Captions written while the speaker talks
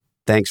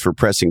Thanks for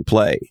pressing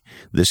play.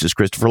 This is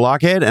Christopher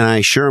Lochhead, and I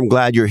sure am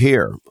glad you're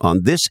here.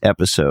 On this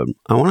episode,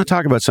 I want to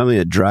talk about something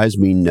that drives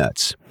me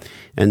nuts,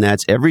 and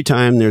that's every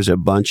time there's a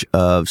bunch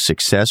of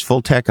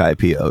successful tech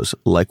IPOs,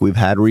 like we've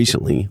had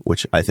recently,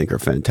 which I think are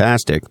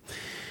fantastic,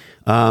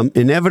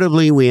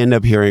 inevitably we end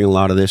up hearing a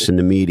lot of this in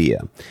the media.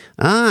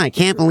 I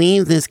can't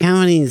believe this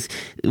company's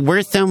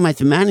worth so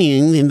much money,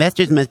 and the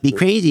investors must be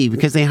crazy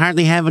because they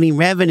hardly have any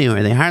revenue,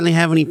 or they hardly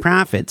have any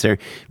profits, or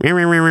rah,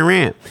 rah, rah, rah,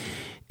 rah.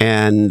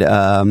 And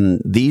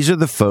these are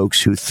the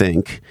folks who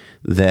think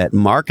that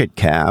market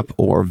cap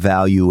or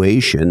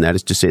valuation, that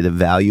is to say the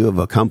value of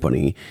a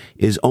company,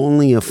 is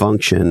only a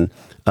function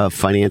of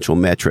financial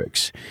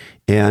metrics.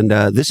 And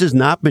this has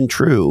not been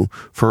true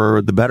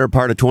for the better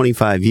part of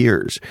 25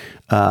 years.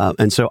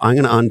 And so I'm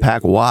going to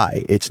unpack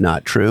why it's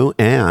not true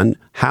and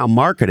how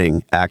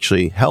marketing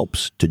actually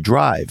helps to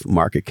drive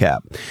market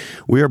cap.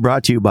 We are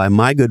brought to you by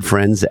my good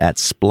friends at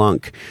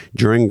Splunk.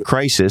 During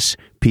crisis,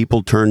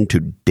 people turn to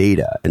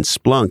data, and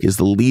Splunk is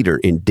the leader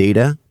in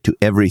data to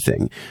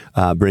everything,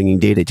 bringing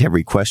data to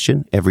every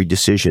question, every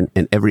decision,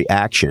 and every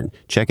action.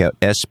 Check out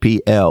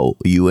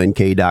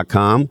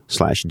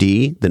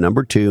splunk.com/D, the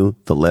number 2,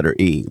 the letter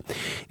E.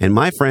 And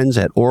my friends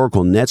at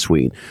Oracle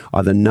NetSuite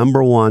are the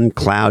number 1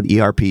 cloud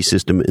ERP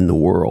system in the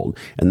world,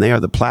 and they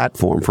are the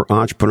platform for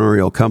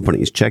entrepreneurial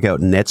companies. Check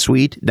out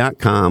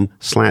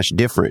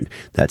netsuite.com/different.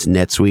 That's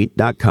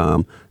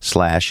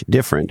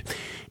netsuite.com/different.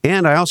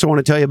 And I also want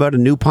to tell you about a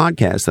new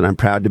podcast that I'm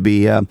proud to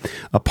be a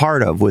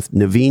part of with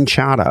Naveen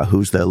Chadha,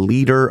 who's the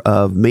leader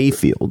of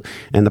Mayfield.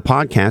 And the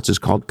podcast is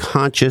called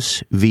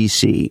Conscious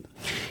VC.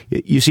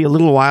 You see, a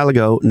little while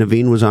ago,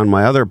 Naveen was on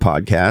my other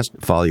podcast,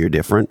 Follow Your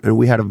Different, and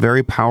we had a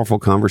very powerful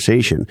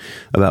conversation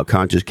about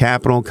conscious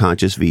capital,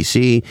 conscious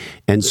VC,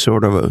 and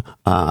sort of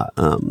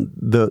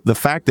the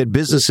fact that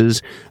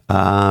businesses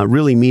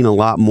really mean a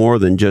lot more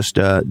than just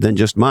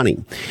money.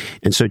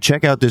 And so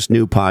check out this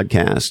new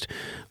podcast.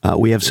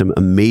 We have some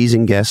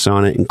amazing guests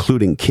on it,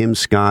 including Kim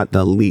Scott,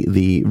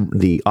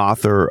 the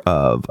author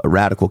of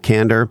Radical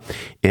Candor,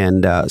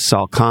 and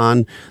Sal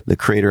Khan, the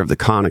creator of the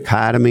Khan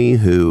Academy,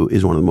 who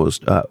is one of the most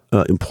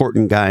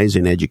important guys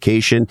in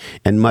education,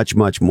 and much,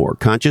 much more.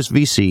 Conscious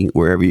VC,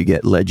 wherever you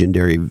get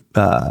legendary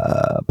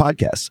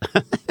podcasts.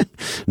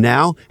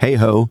 Now, hey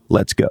ho,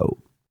 let's go.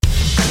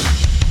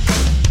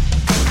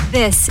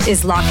 This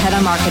is Lochhead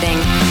on Marketing,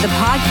 the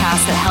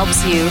podcast that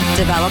helps you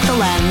develop the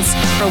lens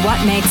for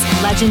what makes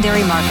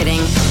legendary marketing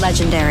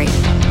legendary.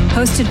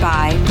 Hosted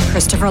by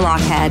Christopher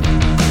Lochhead,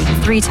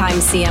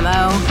 3-time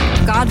CMO,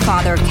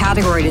 godfather of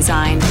category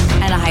design,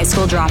 and a high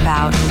school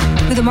dropout,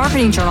 who the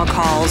Marketing Journal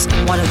calls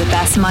one of the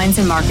best minds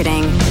in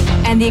marketing,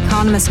 and The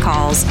Economist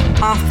calls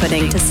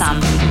off-putting to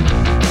some.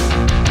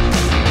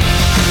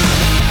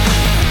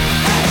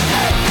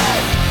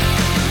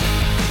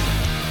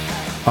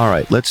 All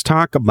right, let's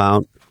talk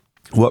about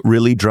what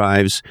really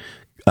drives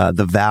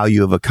the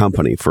value of a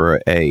company. For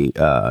a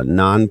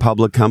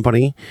non-public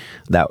company,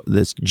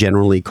 that's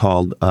generally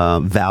called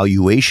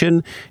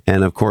valuation.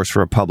 And of course,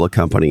 for a public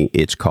company,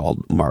 it's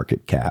called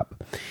market cap.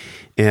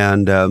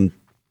 And, I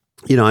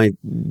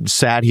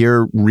sat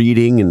here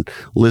reading and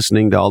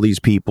listening to all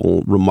these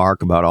people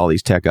remark about all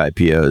these tech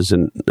IPOs,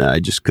 and I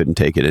just couldn't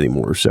take it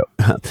anymore. So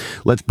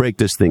let's break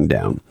this thing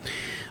down.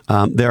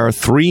 There are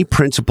 3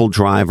 principal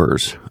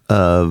drivers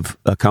of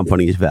a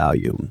company's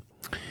value.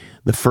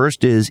 The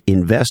first is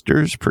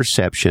investors'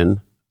 perception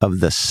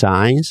of the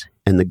size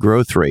and the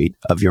growth rate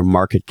of your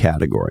market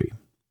category.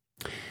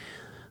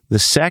 The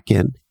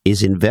second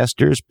is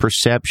investors'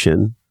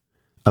 perception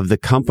of the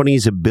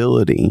company's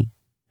ability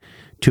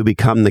to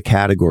become the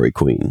category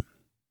queen.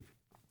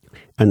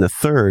 And the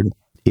third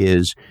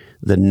is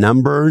the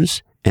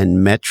numbers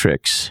and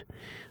metrics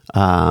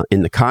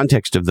in the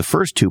context of the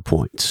first 2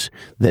 points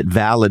that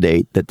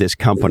validate that this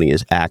company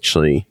is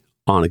actually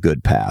on a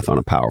good path, on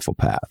a powerful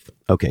path.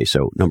 Okay,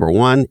 so number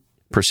 1,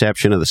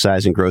 perception of the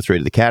size and growth rate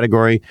of the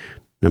category.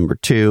 Number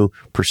 2,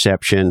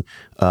 perception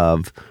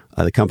of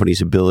the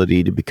company's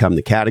ability to become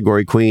the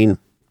category queen.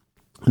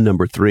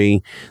 Number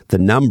 3, the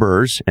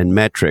numbers and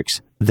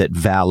metrics that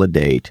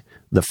validate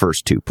the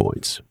first 2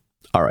 points.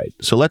 All right,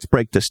 so let's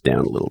break this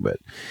down a little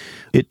bit.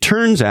 It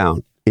turns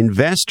out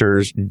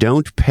investors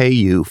don't pay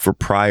you for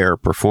prior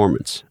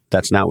performance.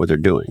 That's not what they're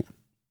doing.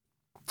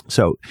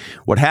 So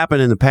what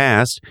happened in the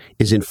past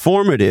is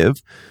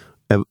informative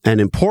and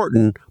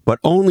important, but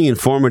only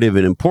informative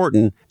and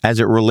important as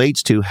it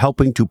relates to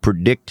helping to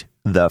predict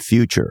the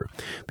future.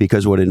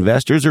 Because what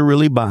investors are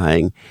really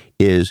buying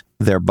is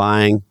they're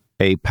buying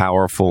a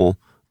powerful,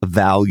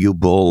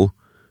 valuable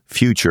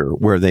future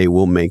where they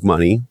will make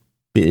money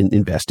in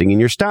investing in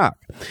your stock.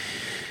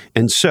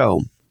 And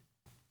so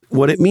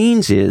what it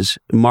means is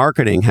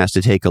marketing has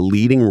to take a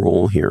leading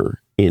role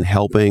here in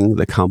helping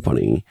the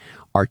company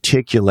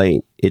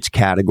articulate its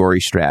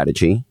category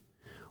strategy,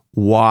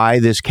 why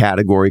this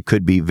category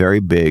could be very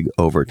big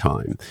over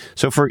time.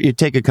 So you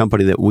take a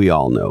company that we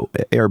all know,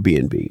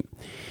 Airbnb.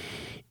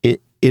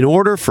 In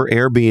order for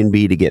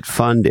Airbnb to get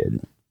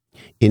funded,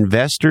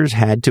 investors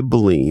had to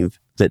believe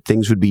that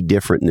things would be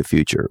different in the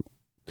future.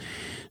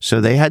 So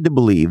they had to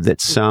believe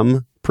that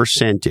some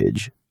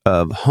percentage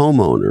of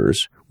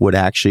homeowners would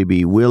actually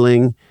be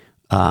willing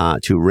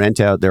to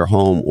rent out their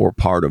home or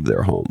part of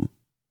their home,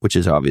 which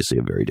is obviously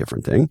a very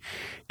different thing.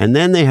 And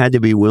then they had to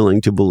be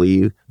willing to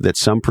believe that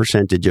some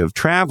percentage of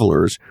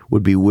travelers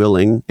would be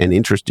willing and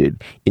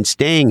interested in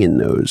staying in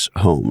those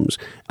homes,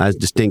 as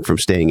distinct from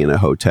staying in a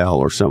hotel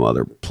or some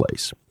other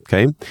place.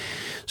 Okay.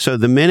 So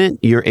the minute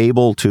you're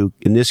able to,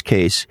 in this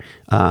case,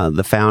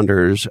 the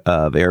founders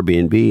of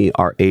Airbnb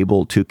are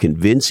able to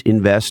convince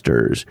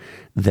investors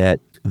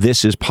that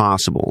this is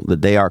possible,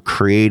 that they are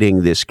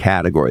creating this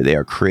category. They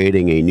are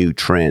creating a new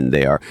trend.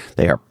 They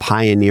are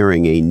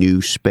pioneering a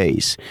new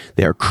space.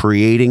 They are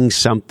creating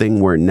something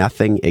where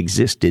nothing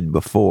existed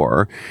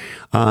before.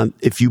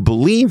 If you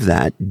believe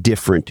that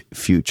different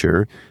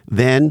future,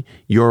 then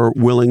you're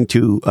willing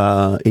to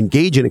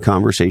engage in a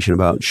conversation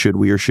about should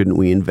we or shouldn't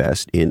we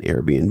invest in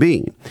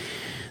Airbnb.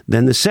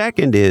 Then the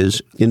second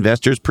is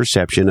investors'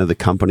 perception of the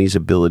company's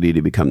ability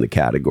to become the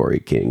category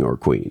king or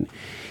queen.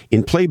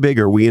 In Play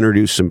Bigger, we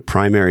introduced some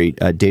primary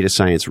data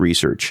science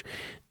research.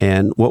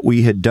 And what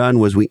we had done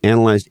was we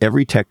analyzed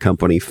every tech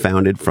company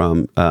founded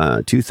from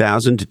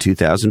 2000 to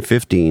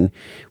 2015.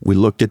 We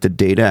looked at the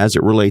data as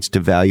it relates to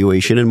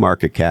valuation and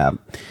market cap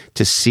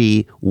to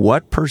see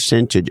what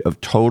percentage of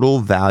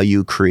total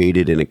value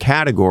created in a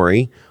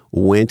category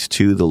went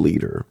to the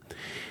leader.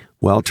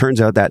 Well, it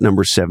turns out that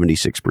number is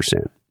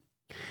 76%.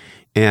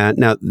 And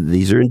now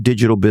these are in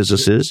digital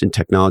businesses, in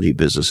technology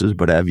businesses,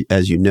 but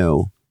as you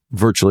know,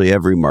 virtually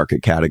every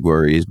market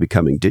category is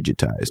becoming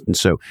digitized. And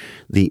so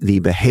the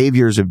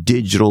behaviors of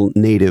digital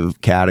native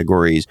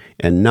categories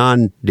and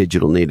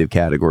non-digital native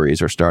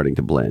categories are starting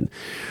to blend.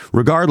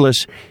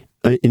 Regardless,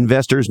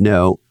 investors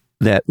know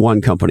that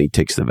one company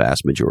takes the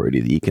vast majority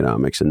of the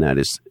economics, and that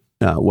is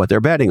what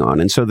they're betting on.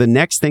 And so the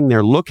next thing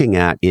they're looking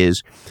at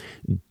is,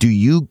 do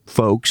you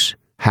folks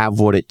have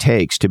what it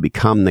takes to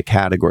become the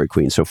category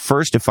queen? So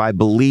first, if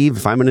I'm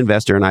an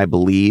investor and I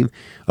believe,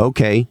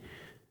 okay,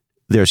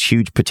 there's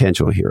huge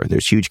potential here.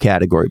 There's huge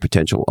category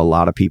potential. A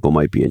lot of people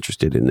might be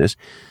interested in this.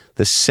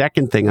 The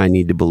second thing I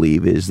need to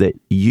believe is that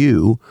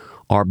you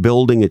are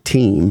building a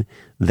team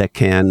that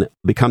can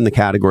become the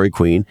category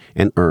queen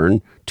and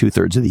earn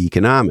 2/3 of the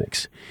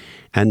economics.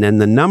 And then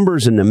the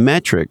numbers and the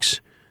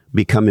metrics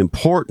become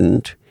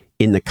important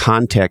in the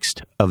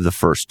context of the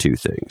first two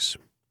things.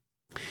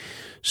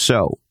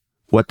 So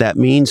what that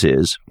means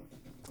is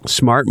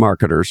smart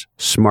marketers,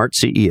 smart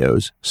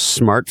CEOs,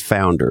 smart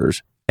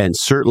founders, and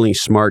certainly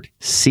smart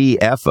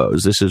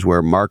CFOs. This is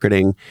where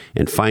marketing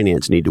and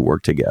finance need to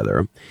work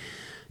together.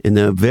 In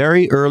the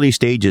very early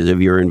stages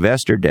of your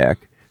investor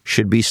deck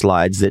should be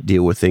slides that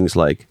deal with things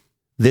like,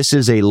 this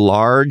is a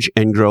large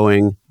and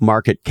growing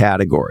market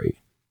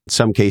category. In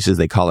some cases,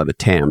 they call it a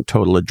TAM,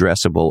 total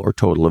addressable or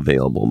total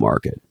available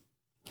market.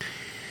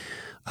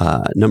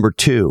 Number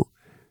two,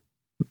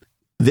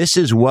 this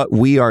is what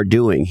we are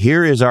doing.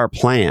 Here is our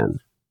plan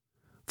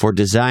for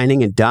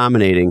designing and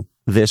dominating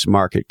this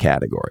market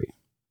category.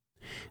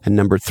 And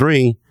number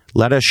three,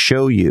 let us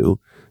show you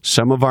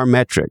some of our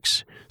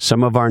metrics,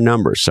 some of our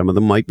numbers. Some of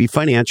them might be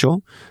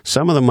financial.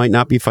 Some of them might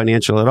not be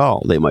financial at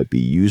all. They might be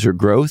user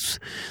growth.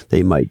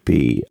 They might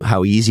be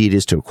how easy it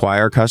is to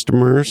acquire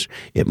customers.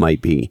 It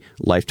might be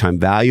lifetime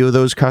value of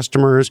those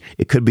customers.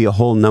 It could be a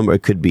whole number.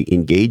 It could be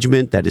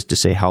engagement. That is to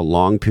say, how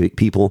long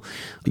people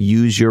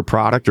use your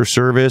product or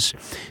service.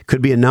 It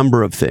could be a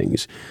number of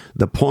things.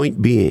 The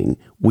point being,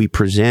 we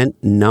present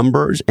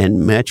numbers and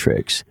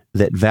metrics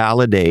that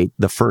validate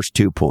the first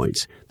 2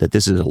 points, that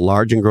this is a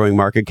large and growing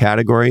market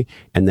category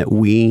and that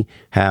we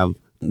have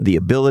the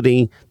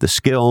ability, the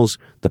skills,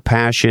 the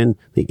passion,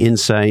 the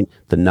insight,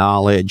 the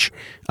knowledge.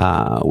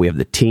 We have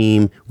the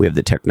team, we have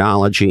the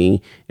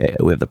technology,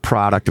 we have the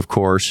product, of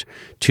course,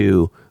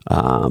 to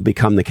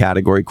become the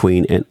category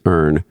queen and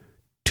earn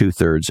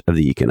 2/3 of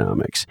the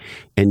economics.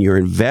 And your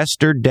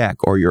investor deck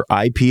or your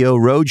IPO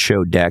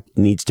roadshow deck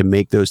needs to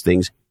make those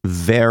things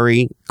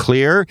very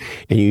clear,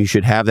 and you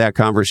should have that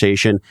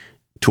conversation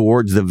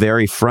towards the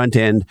very front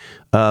end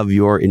of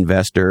your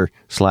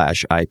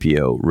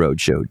investor/IPO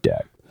roadshow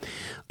deck.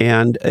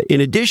 And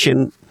in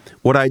addition,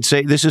 what I'd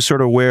say, this is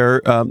sort of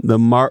where the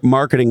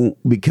marketing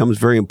becomes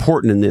very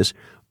important in this.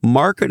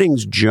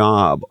 Marketing's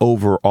job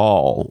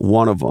overall,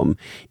 one of them,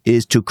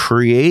 is to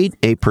create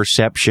a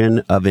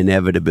perception of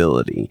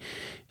inevitability.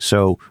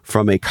 So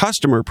from a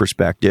customer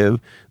perspective,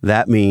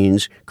 that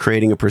means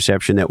creating a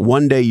perception that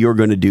one day you're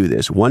going to do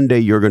this, one day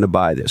you're going to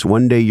buy this,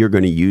 one day you're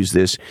going to use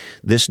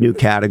this new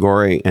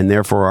category, and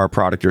therefore our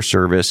product or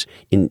service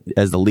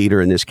as the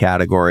leader in this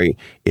category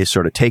is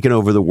sort of taking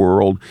over the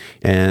world,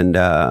 and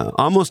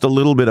almost a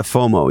little bit of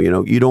FOMO.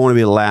 You don't want to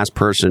be the last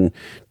person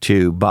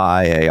to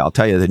buy I'll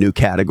tell you the new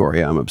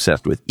category I'm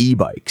obsessed with,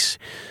 e-bikes.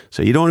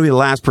 So you don't want to be the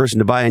last person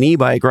to buy an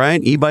e-bike, right?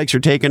 E-bikes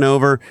are taking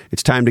over.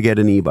 It's time to get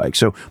an e-bike.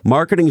 So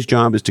marketing's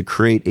job is to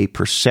create a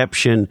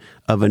perception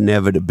of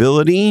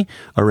inevitability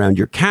around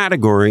your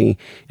category.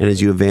 And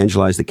as you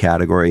evangelize the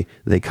category,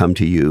 they come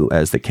to you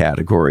as the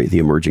category, the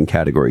emerging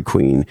category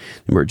queen,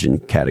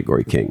 emerging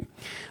category king.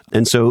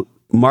 And so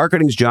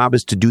marketing's job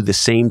is to do the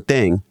same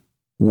thing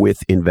with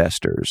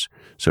investors.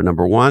 So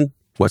number one,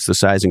 what's the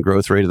size and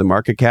growth rate of the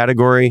market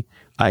category,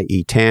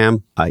 i.e.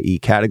 TAM, i.e.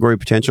 category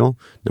potential?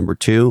 Number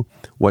two,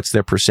 what's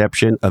their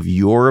perception of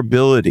your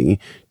ability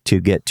to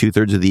get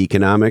 2/3 of the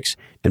economics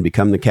and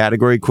become the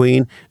category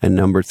queen? And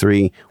number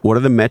three, what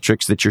are the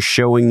metrics that you're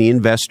showing the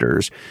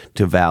investors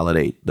to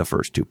validate the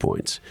first 2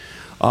 points?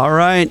 All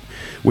right.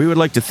 We would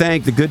like to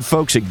thank the good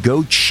folks at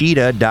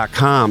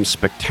GoCheetah.com.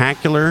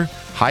 Spectacular,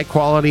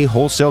 high-quality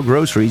wholesale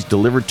groceries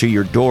delivered to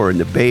your door in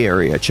the Bay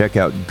Area. Check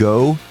out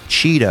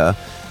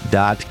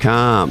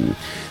GoCheetah.com.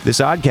 This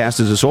oddcast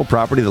is the sole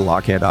property of the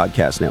Lochhead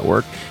Oddcast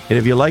Network. And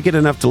if you like it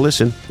enough to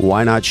listen,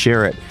 why not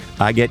share it?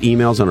 I get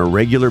emails on a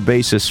regular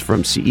basis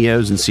from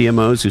CEOs and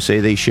CMOs who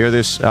say they share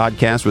this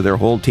podcast with their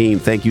whole team.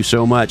 Thank you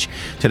so much.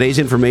 Today's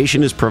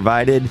information is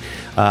provided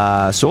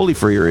solely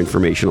for your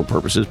informational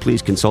purposes.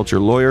 Please consult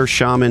your lawyer,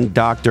 shaman,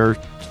 doctor,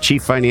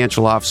 chief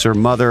financial officer,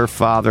 mother,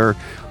 father,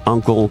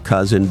 uncle,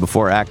 cousin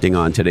before acting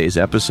on today's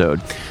episode.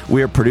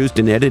 We are produced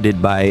and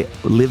edited by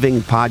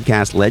living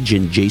podcast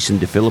legend Jason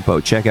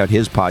DeFilippo. Check out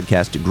his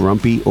podcast,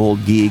 Grumpy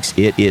Old Geeks.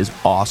 It is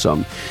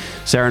awesome.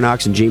 Sarah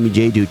Knox and Jamie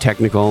J do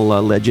technical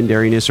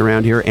legendariness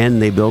around here,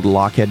 and they build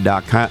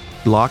Lochhead.com.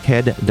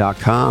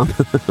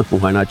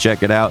 Why not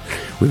check it out?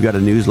 We've got a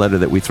newsletter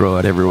that we throw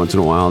out every once in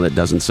a while that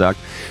doesn't suck.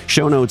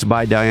 Show notes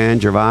by Diane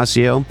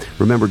Gervasio.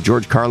 Remember,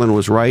 George Carlin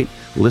was right.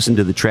 Listen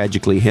to the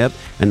Tragically Hip.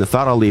 And the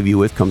thought I'll leave you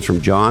with comes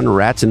from John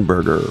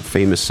Ratzenberger,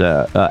 famous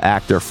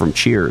actor from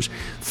Cheers.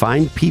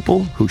 Find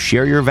people who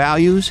share your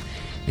values,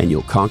 and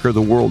you'll conquer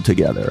the world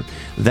together.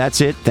 That's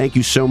it. Thank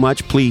you so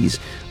much. Please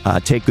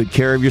take good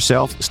care of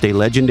yourself, stay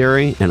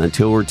legendary, and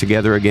until we're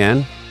together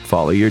again,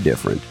 follow your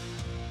different.